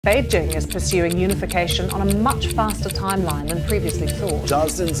Beijing is pursuing unification on a much faster timeline than previously thought.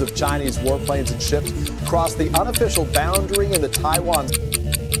 Dozens of Chinese warplanes and ships crossed the unofficial boundary into Taiwan.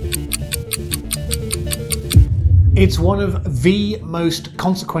 It's one of the most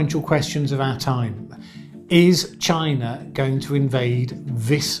consequential questions of our time. Is China going to invade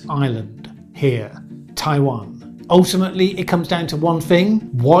this island here, Taiwan? Ultimately, it comes down to one thing.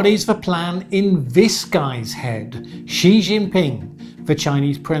 What is the plan in this guy's head, Xi Jinping, the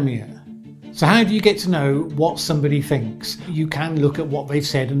Chinese premier? So how do you get to know what somebody thinks? You can look at what they've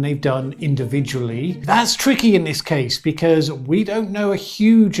said and they've done individually. That's tricky in this case because we don't know a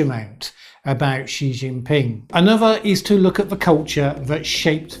huge amount about Xi Jinping. Another is to look at the culture that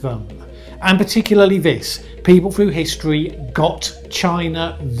shaped them. And particularly this, people through history got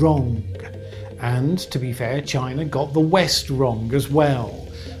China wrong. And to be fair, China got the West wrong as well.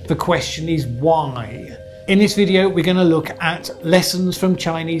 The question is why? In this video, we're going to look at lessons from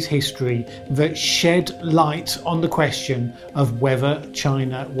Chinese history that shed light on the question of whether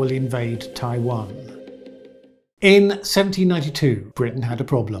China will invade Taiwan. In 1792, Britain had a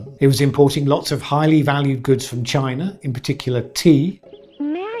problem. It was importing lots of highly valued goods from China, in particular tea.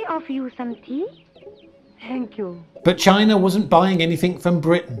 May I offer you some tea? Thank you. But China wasn't buying anything from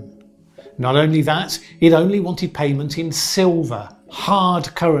Britain. Not only that, it only wanted payment in silver,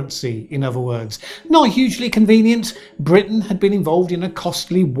 hard currency in other words. Not hugely convenient. Britain had been involved in a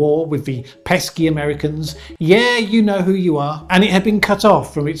costly war with the pesky Americans. Yeah, you know who you are. And it had been cut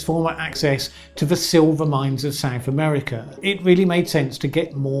off from its former access to the silver mines of South America. It really made sense to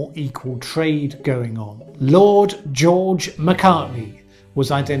get more equal trade going on. Lord George Macartney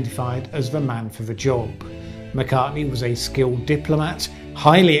was identified as the man for the job. Macartney was a skilled diplomat,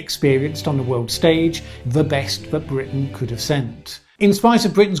 highly experienced on the world stage, the best that Britain could have sent. In spite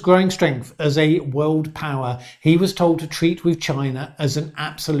of Britain's growing strength as a world power, he was told to treat with China as an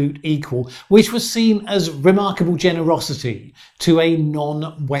absolute equal, which was seen as remarkable generosity to a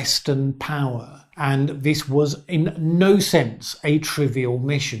non-Western power. And this was in no sense a trivial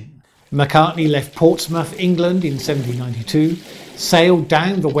mission. Macartney left Portsmouth, England in 1792, sailed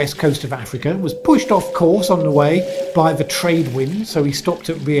down the west coast of Africa, was pushed off course on the way by the trade wind, so he stopped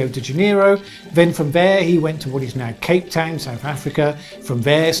at Rio de Janeiro. Then from there he went to what is now Cape Town, South Africa. From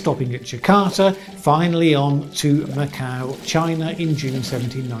there stopping at Jakarta, finally on to Macau, China in June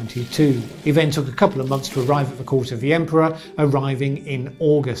 1792. He then took a couple of months to arrive at the court of the emperor, arriving in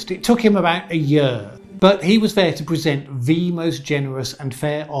August. It took him about a year. But he was there to present the most generous and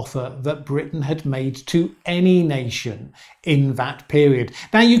fair offer that Britain had made to any nation in that period.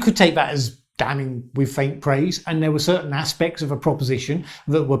 Now you could take that as damning with faint praise, and there were certain aspects of a proposition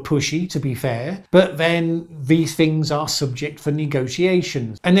that were pushy, to be fair, but then these things are subject for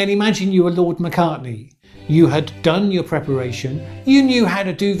negotiations. And then imagine you were Lord Macartney. You had done your preparation, you knew how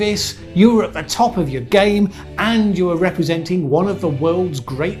to do this, you were at the top of your game, and you were representing one of the world's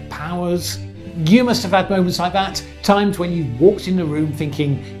great powers. You must have had moments like that, times when you walked in the room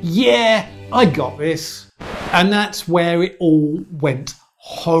thinking, yeah, I got this. And that's where it all went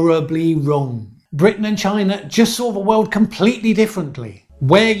horribly wrong. Britain and China just saw the world completely differently.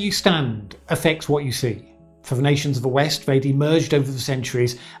 Where you stand affects what you see. For the nations of the West, they'd emerged over the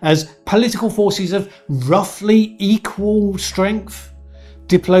centuries as political forces of roughly equal strength.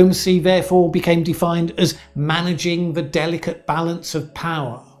 Diplomacy therefore became defined as managing the delicate balance of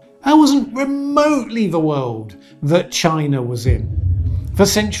power. That wasn't remotely the world that China was in. For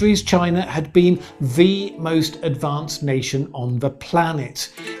centuries, China had been the most advanced nation on the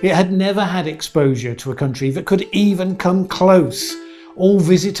planet. It had never had exposure to a country that could even come close. All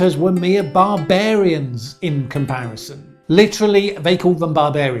visitors were mere barbarians in comparison. Literally, they called them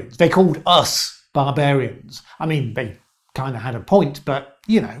barbarians. They called us barbarians. I mean, they kind of had a point, but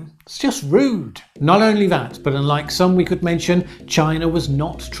you know, it's just rude. Not only that, but unlike some we could mention, China was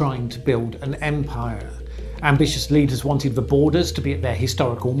not trying to build an empire. Ambitious leaders wanted the borders to be at their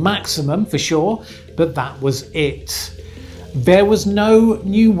historical maximum, for sure, but that was it. There was no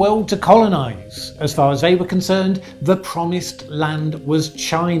new world to colonize. As far as they were concerned, the promised land was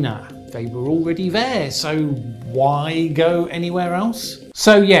China. They were already there, so why go anywhere else?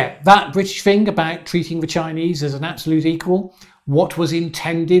 So yeah, that British thing about treating the Chinese as an absolute equal, what was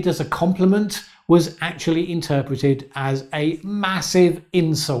intended as a compliment was actually interpreted as a massive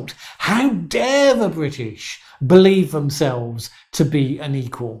insult. How dare the British believe themselves to be an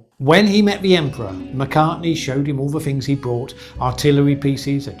equal. When he met the Emperor, Macartney showed him all the things he brought: artillery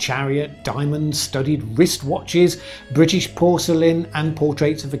pieces, a chariot, diamonds, studded wristwatches, British porcelain and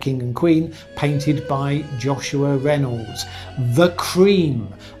portraits of the King and Queen painted by Joshua Reynolds. The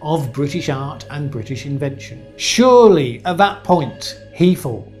cream of British art and British invention. Surely at that point, he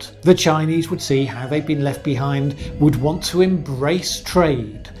thought, the Chinese would see how they'd been left behind, would want to embrace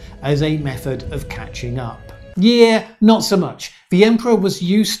trade as a method of catching up. Yeah, not so much. The Emperor was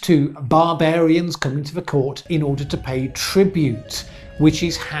used to barbarians coming to the court in order to pay tribute, which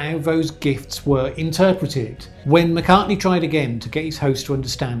is how those gifts were interpreted. When Macartney tried again to get his host to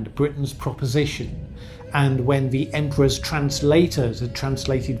understand Britain's proposition, and when the Emperor's translators had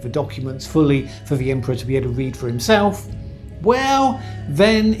translated the documents fully for the Emperor to be able to read for himself, well,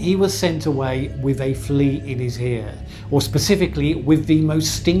 then he was sent away with a flea in his ear, or specifically with the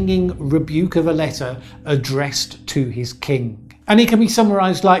most stinging rebuke of a letter addressed to his king. And it can be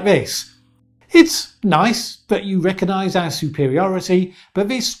summarised like this: it's nice that you recognise our superiority, but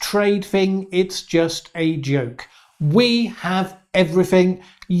this trade thing, it's just a joke. We have everything,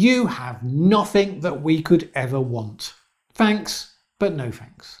 you have nothing that we could ever want. Thanks, but no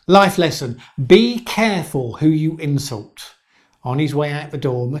thanks. Life lesson: be careful who you insult. On his way out the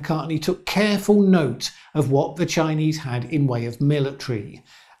door, Macartney took careful note of what the Chinese had in way of military,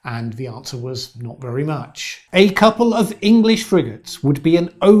 and the answer was not very much. A couple of English frigates would be an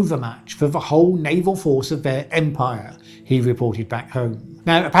overmatch for the whole naval force of their empire, he reported back home.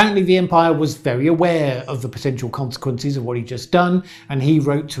 Now, apparently the Empire was very aware of the potential consequences of what he'd just done, and he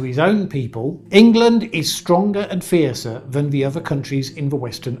wrote to his own people, "England is stronger and fiercer than the other countries in the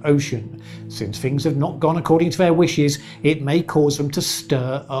Western Ocean. Since things have not gone according to their wishes, it may cause them to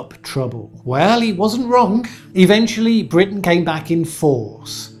stir up trouble." Well, he wasn't wrong. Eventually, Britain came back in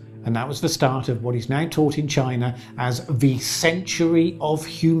force, and that was the start of what is now taught in China as the Century of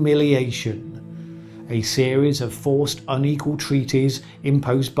Humiliation. A series of forced unequal treaties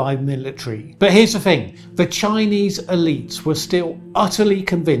imposed by military. But here's the thing, the Chinese elites were still utterly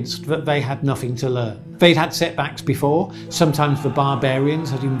convinced that they had nothing to learn. They'd had setbacks before. Sometimes the barbarians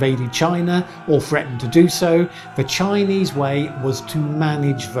had invaded China or threatened to do so. The Chinese way was to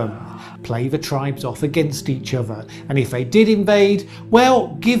manage them, play the tribes off against each other, and if they did invade,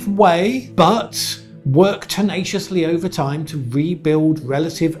 well, give way, but work tenaciously over time to rebuild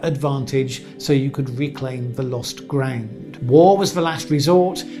relative advantage so you could reclaim the lost ground. War was the last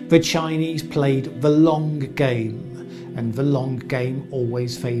resort. The Chinese played the long game, and the long game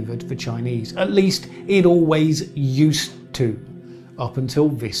always favoured the Chinese. At least it always used to, up until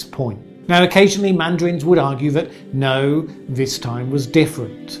this point. Now, occasionally Mandarins would argue that no, this time was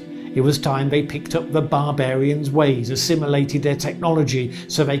different. It was time they picked up the barbarians' ways, assimilated their technology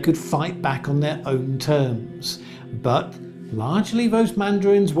so they could fight back on their own terms. But largely those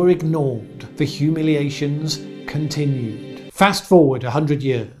Mandarins were ignored. The humiliations continued. Fast forward 100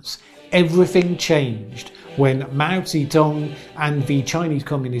 years, everything changed when Mao Zedong and the Chinese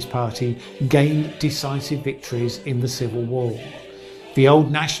Communist Party gained decisive victories in the Civil War. The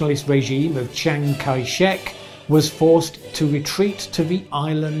old nationalist regime of Chiang Kai-shek was forced to retreat to the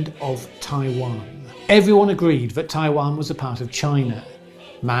island of Taiwan. Everyone agreed that Taiwan was a part of China.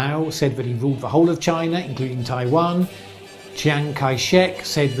 Mao said that he ruled the whole of China, including Taiwan. Chiang Kai-shek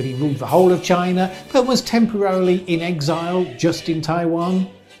said that he ruled the whole of China, but was temporarily in exile just in Taiwan.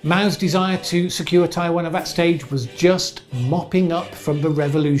 Mao's desire to secure Taiwan at that stage was just mopping up from the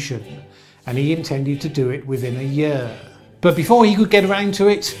revolution, and he intended to do it within a year. But before he could get around to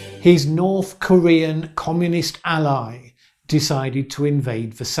it, his North Korean communist ally decided to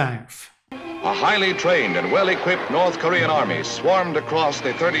invade the South. A highly trained and well-equipped North Korean army swarmed across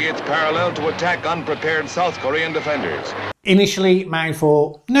the 38th parallel to attack unprepared South Korean defenders. Initially, Mao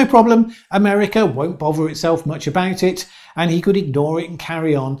thought, no problem, America won't bother itself much about it, and he could ignore it and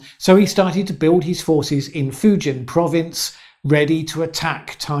carry on, so he started to build his forces in Fujian province, ready to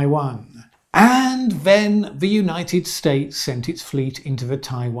attack Taiwan. And then the United States sent its fleet into the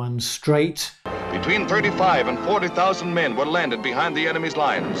Taiwan Strait. Between 35 and 40,000 men were landed behind the enemy's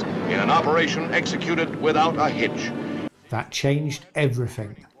lines in an operation executed without a hitch. That changed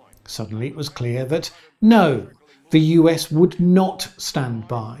everything. Suddenly it was clear that no, the US would not stand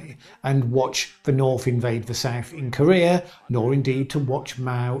by and watch the North invade the South in Korea, nor indeed to watch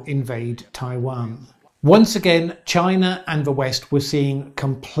Mao invade Taiwan. Once again, China and the West were seeing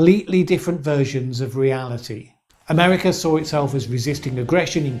completely different versions of reality. America saw itself as resisting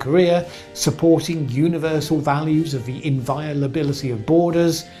aggression in Korea, supporting universal values of the inviolability of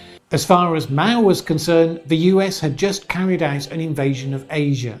borders. As far as Mao was concerned, the US had just carried out an invasion of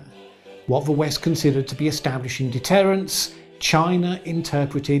Asia. what the West considered to be establishing deterrence, China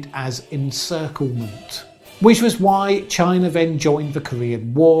interpreted as encirclement. Which was why China then joined the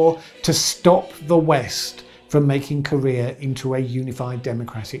Korean War to stop the West from making Korea into a unified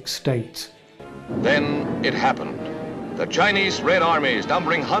democratic state. Then it happened. The Chinese Red armies,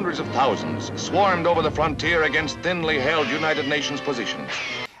 numbering hundreds of thousands, swarmed over the frontier against thinly held United Nations positions.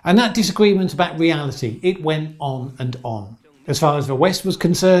 And that disagreement about reality, it went on and on. As far as the West was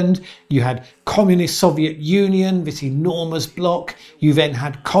concerned, you had Communist Soviet Union, this enormous bloc. You then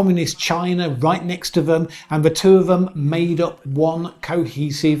had Communist China right next to them, and the two of them made up one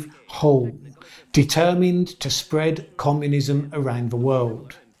cohesive whole, determined to spread communism around the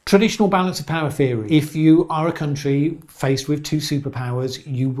world. Traditional balance of power theory. If you are a country faced with two superpowers,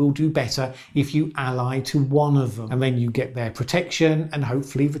 you will do better if you ally to one of them. And then you get their protection, and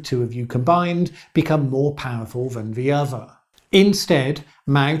hopefully the two of you combined become more powerful than the other. Instead,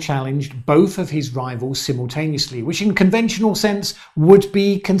 Mao challenged both of his rivals simultaneously, which in conventional sense would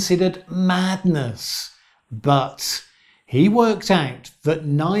be considered madness. But he worked out that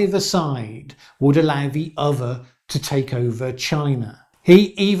neither side would allow the other to take over China.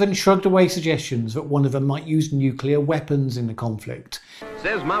 He even shrugged away suggestions that one of them might use nuclear weapons in the conflict.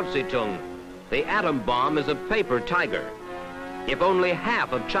 Says Mao Zedong, the atom bomb is a paper tiger. If only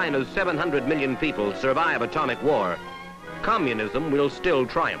half of China's 700 million people survive atomic war, communism will still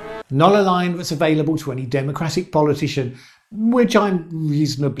triumph. Not a line that's available to any democratic politician, which I'm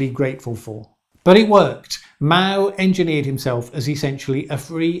reasonably grateful for. But it worked. Mao engineered himself as essentially a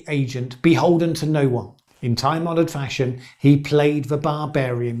free agent beholden to no one. In time-honoured fashion, he played the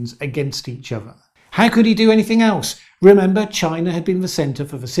barbarians against each other. How could he do anything else? Remember, China had been the centre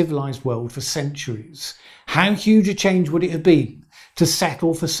for the civilised world for centuries. How huge a change would it have been to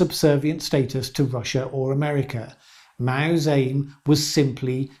settle for subservient status to Russia or America? Mao's aim was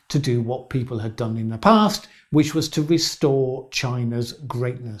simply to do what people had done in the past, which was to restore China's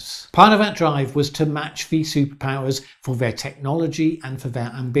greatness. Part of that drive was to match the superpowers for their technology and for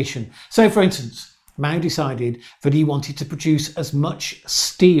their ambition. So, for instance, Mao decided that he wanted to produce as much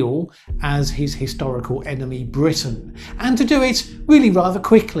steel as his historical enemy Britain, and to do it really rather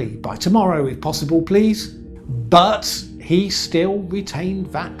quickly, by tomorrow if possible, please. But he still retained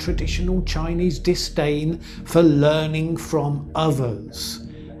that traditional Chinese disdain for learning from others.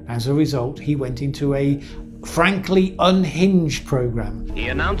 As a result, he went into a frankly unhinged program. He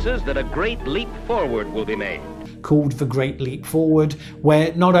announces that a great leap forward will be made. Called the Great Leap Forward,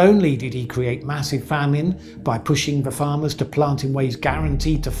 where not only did he create massive famine by pushing the farmers to plant in ways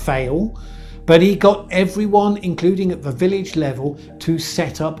guaranteed to fail, but he got everyone, including at the village level, to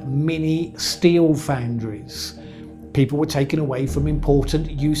set up mini steel foundries. People were taken away from important,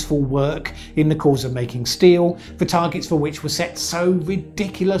 useful work in the cause of making steel, the targets for which were set so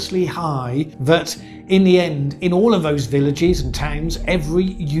ridiculously high that in the end, in all of those villages and towns, every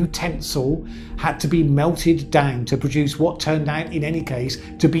utensil had to be melted down to produce what turned out, in any case,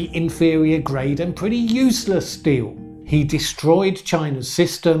 to be inferior grade and pretty useless steel. He destroyed China's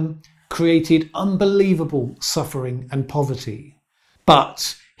system, created unbelievable suffering and poverty.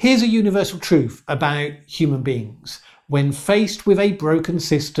 But here's a universal truth about human beings. When faced with a broken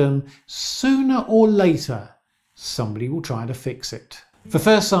system, sooner or later, somebody will try to fix it. The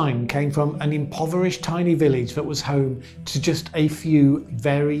first sign came from an impoverished tiny village that was home to just a few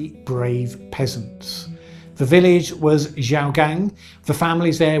very brave peasants. The village was Zhaogang. The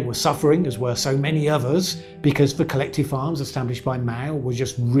families there were suffering, as were so many others, because the collective farms established by Mao were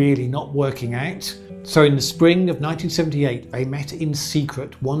just really not working out. So in the spring of 1978, they met in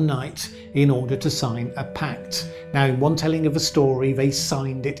secret one night in order to sign a pact. Now, in one telling of the story, they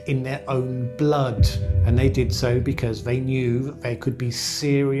signed it in their own blood. And they did so because they knew that there could be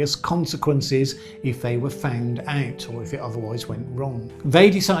serious consequences if they were found out or if it otherwise went wrong. They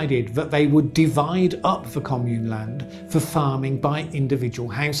decided that they would divide up the commune land for farming by individual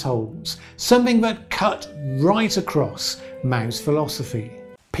households, something that cut right across Mao's philosophy.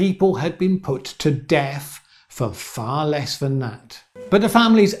 People had been put to death for far less than that. But the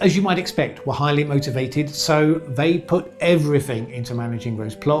families, as you might expect, were highly motivated, so they put everything into managing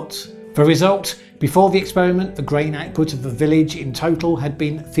those plots. The result, before the experiment, the grain output of the village in total had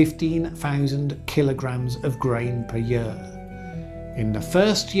been 15,000 kilograms of grain per year. In the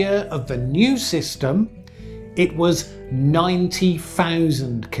first year of the new system, it was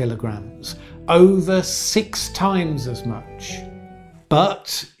 90,000 kilograms, over 6 times as much.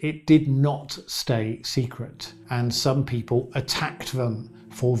 But it did not stay secret, and some people attacked them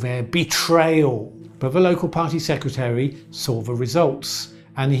for their betrayal. But the local party secretary saw the results,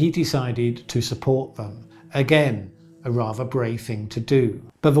 and he decided to support them. Again, a rather brave thing to do.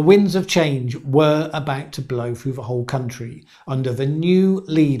 But the winds of change were about to blow through the whole country under the new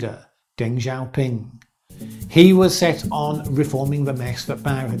leader, Deng Xiaoping. He was set on reforming the mess that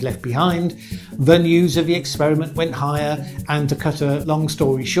Mao had left behind. The news of the experiment went higher, and to cut a long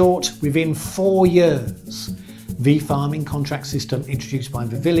story short, within 4 years, the farming contract system introduced by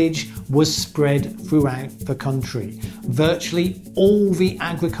the village was spread throughout the country. Virtually all the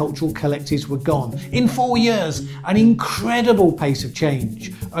agricultural collectives were gone. In 4 years, an incredible pace of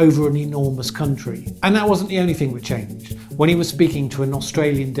change over an enormous country. And that wasn't the only thing that changed. When he was speaking to an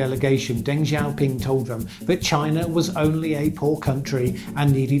Australian delegation, Deng Xiaoping told them that China was only a poor country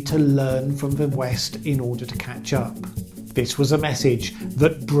and needed to learn from the West in order to catch up. This was a message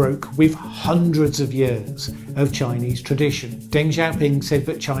that broke with hundreds of years of Chinese tradition. Deng Xiaoping said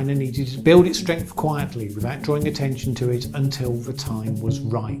that China needed to build its strength quietly without drawing attention to it until the time was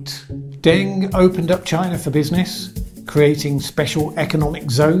right. Deng opened up China for business, creating special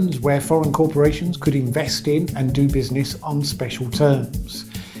economic zones where foreign corporations could invest in and do business on special terms.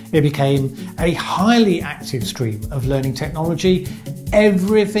 It became a highly active stream of learning technology,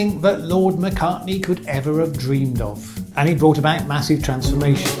 everything that Lord McCartney could ever have dreamed of. And it brought about massive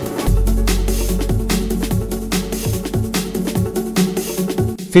transformation.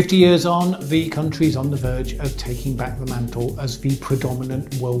 50 years on, the country's on the verge of taking back the mantle as the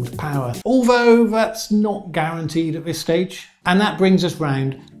predominant world power, although that's not guaranteed at this stage. And that brings us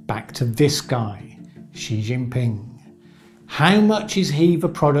round back to this guy, Xi Jinping. How much is he the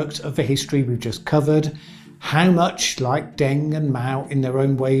product of the history we've just covered? How much, like Deng and Mao in their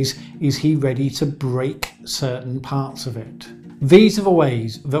own ways, is he ready to break certain parts of it? These are the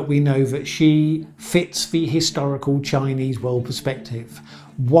ways that we know that Xi fits the historical Chinese world perspective.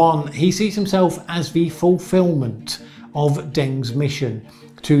 1, he sees himself as the fulfillment of Deng's mission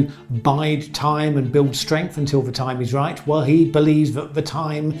to bide time and build strength until the time is right, while he believes that the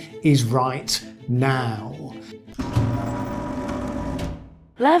time is right now.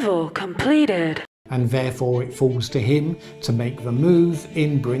 Level completed. And therefore it falls to him to make the move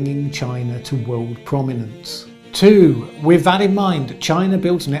in bringing China to world prominence. 2, with that in mind, China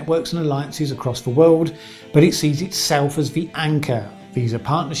builds networks and alliances across the world, but it sees itself as the anchor. These are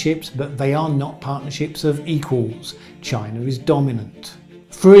partnerships, but they are not partnerships of equals. China is dominant.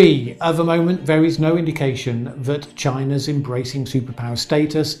 3, at the moment there is no indication that China's embracing superpower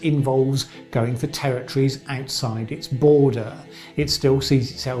status involves going for territories outside its border. It still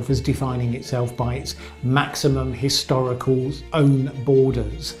sees itself as defining itself by its maximum historical own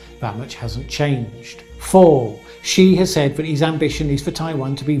borders. That much hasn't changed. 4, Xi has said that his ambition is for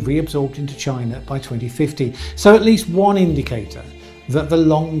Taiwan to be reabsorbed into China by 2050. So at least one indicator that the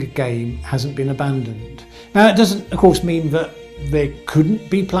long game hasn't been abandoned. Now it doesn't of course mean that they couldn't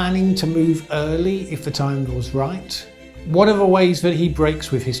be planning to move early if the time was right. What are the ways that he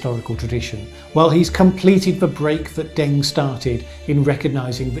breaks with historical tradition? Well, he's completed the break that Deng started in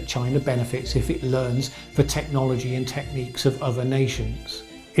recognising that China benefits if it learns the technology and techniques of other nations.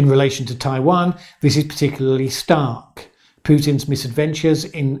 In relation to Taiwan, this is particularly stark. Putin's misadventures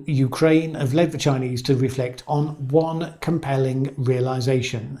in Ukraine have led the Chinese to reflect on one compelling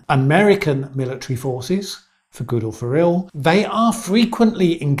realisation. American military forces, for good or for ill, they are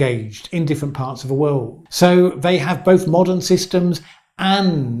frequently engaged in different parts of the world. So they have both modern systems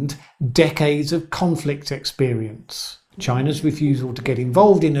and decades of conflict experience. China's refusal to get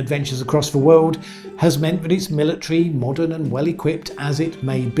involved in adventures across the world has meant that its military, modern and well equipped as it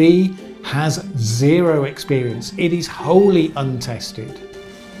may be, has zero experience. It is wholly untested.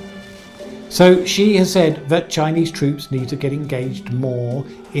 So Xi has said that Chinese troops need to get engaged more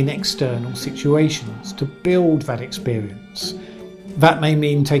in external situations to build that experience. That may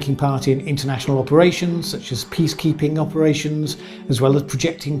mean taking part in international operations such as peacekeeping operations, as well as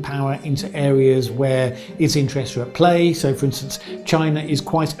projecting power into areas where its interests are at play. So for instance, China is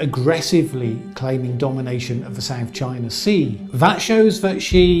quite aggressively claiming domination of the South China Sea. That shows that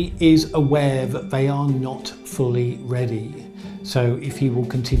Xi is aware that they are not fully ready. So if he will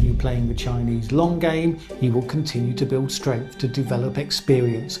continue playing the Chinese long game, he will continue to build strength to develop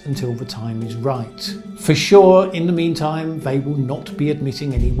experience until the time is right. For sure, in the meantime, they will not be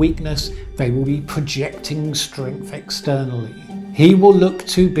admitting any weakness, they will be projecting strength externally. He will look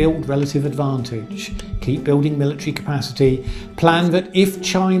to build relative advantage, keep building military capacity, plan that if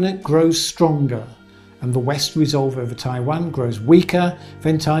China grows stronger, and the West's resolve over Taiwan grows weaker,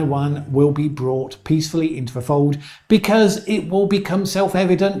 then Taiwan will be brought peacefully into the fold because it will become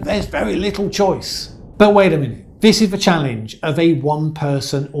self-evident there's very little choice. But wait a minute, this is the challenge of a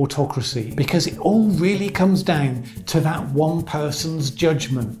one-person autocracy because it all really comes down to that one person's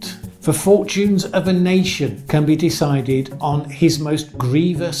judgment. The fortunes of a nation can be decided on his most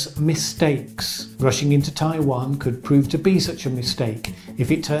grievous mistakes. Rushing into Taiwan could prove to be such a mistake if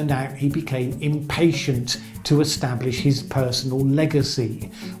it turned out he became impatient to establish his personal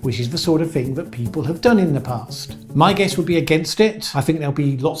legacy, which is the sort of thing that people have done in the past. My guess would be against it. I think there'll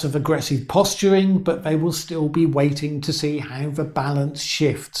be lots of aggressive posturing, but they will still be waiting to see how the balance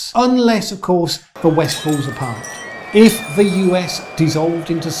shifts. Unless, of course, the West falls apart. If the US dissolved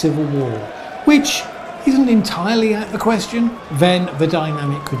into civil war, which isn't entirely out of the question, then the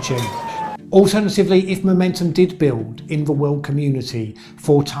dynamic could change. Alternatively, if momentum did build in the world community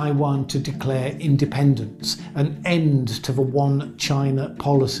for Taiwan to declare independence, an end to the one China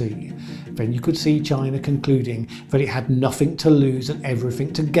policy, then you could see China concluding that it had nothing to lose and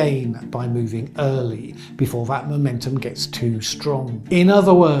everything to gain by moving early before that momentum gets too strong. In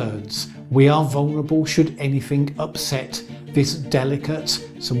other words, we are vulnerable should anything upset this delicate,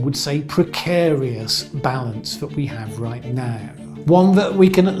 some would say precarious balance that we have right now. One that we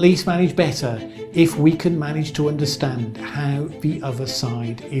can at least manage better if we can manage to understand how the other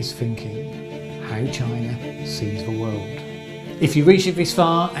side is thinking, how China sees the world. If you reached it this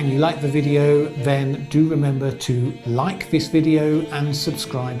far and you like the video, then do remember to like this video and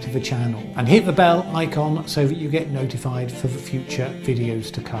subscribe to the channel and hit the bell icon so that you get notified for the future videos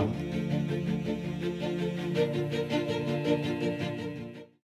to come.